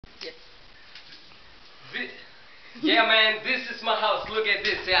Yes. Yeah, man, this is my house. Look at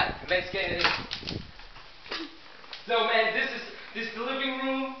this. Yeah, let's get it in. So, man, this is the living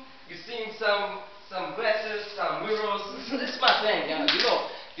room. You're seeing some glasses, some mirrors. This is my thing. Yeah,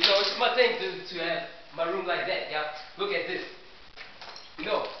 it's my thing to have my room like that. Yeah, look at this.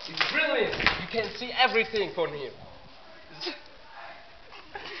 It's brilliant. You can see everything from here.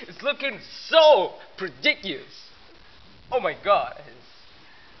 It's looking so ridiculous. Oh my God.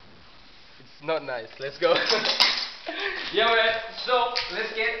 It's not nice. Let's go. Yeah, man. So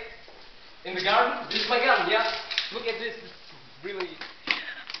let's get in the garden. This is my garden. Yeah. Look at this. It's really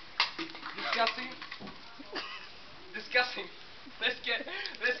disgusting. Disgusting. Let's get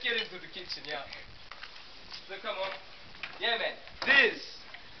into the kitchen. Yeah. So come on. Yeah, man. These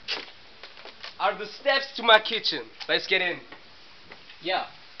are the steps to my kitchen. Let's get in. Yeah.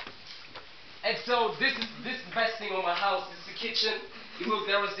 And so this is the best thing on my house. This is the kitchen. You look,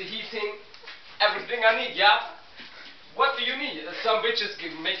 there is the heating. Everything I need, yeah? What do you need? Some bitches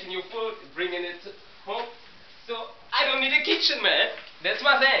making you food, bringing it home. So I don't need a kitchen, man. That's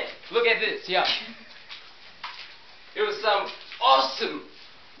my thing. Look at this, yeah. It was some awesome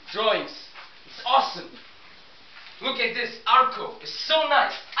drawings. It's awesome. Look at this arco. It's so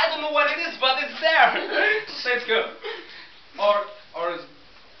nice. I don't know what it is, but it's there. Let's go. Or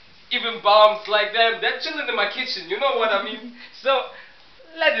even bombs like them. They're chilling in my kitchen. You know what I mean? So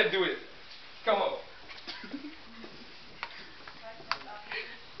let them do it. Come on.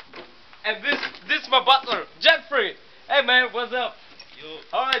 And this is my butler, Jeffrey. Hey man, what's up? Yo.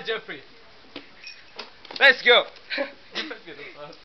 All right, Jeffrey. Let's go.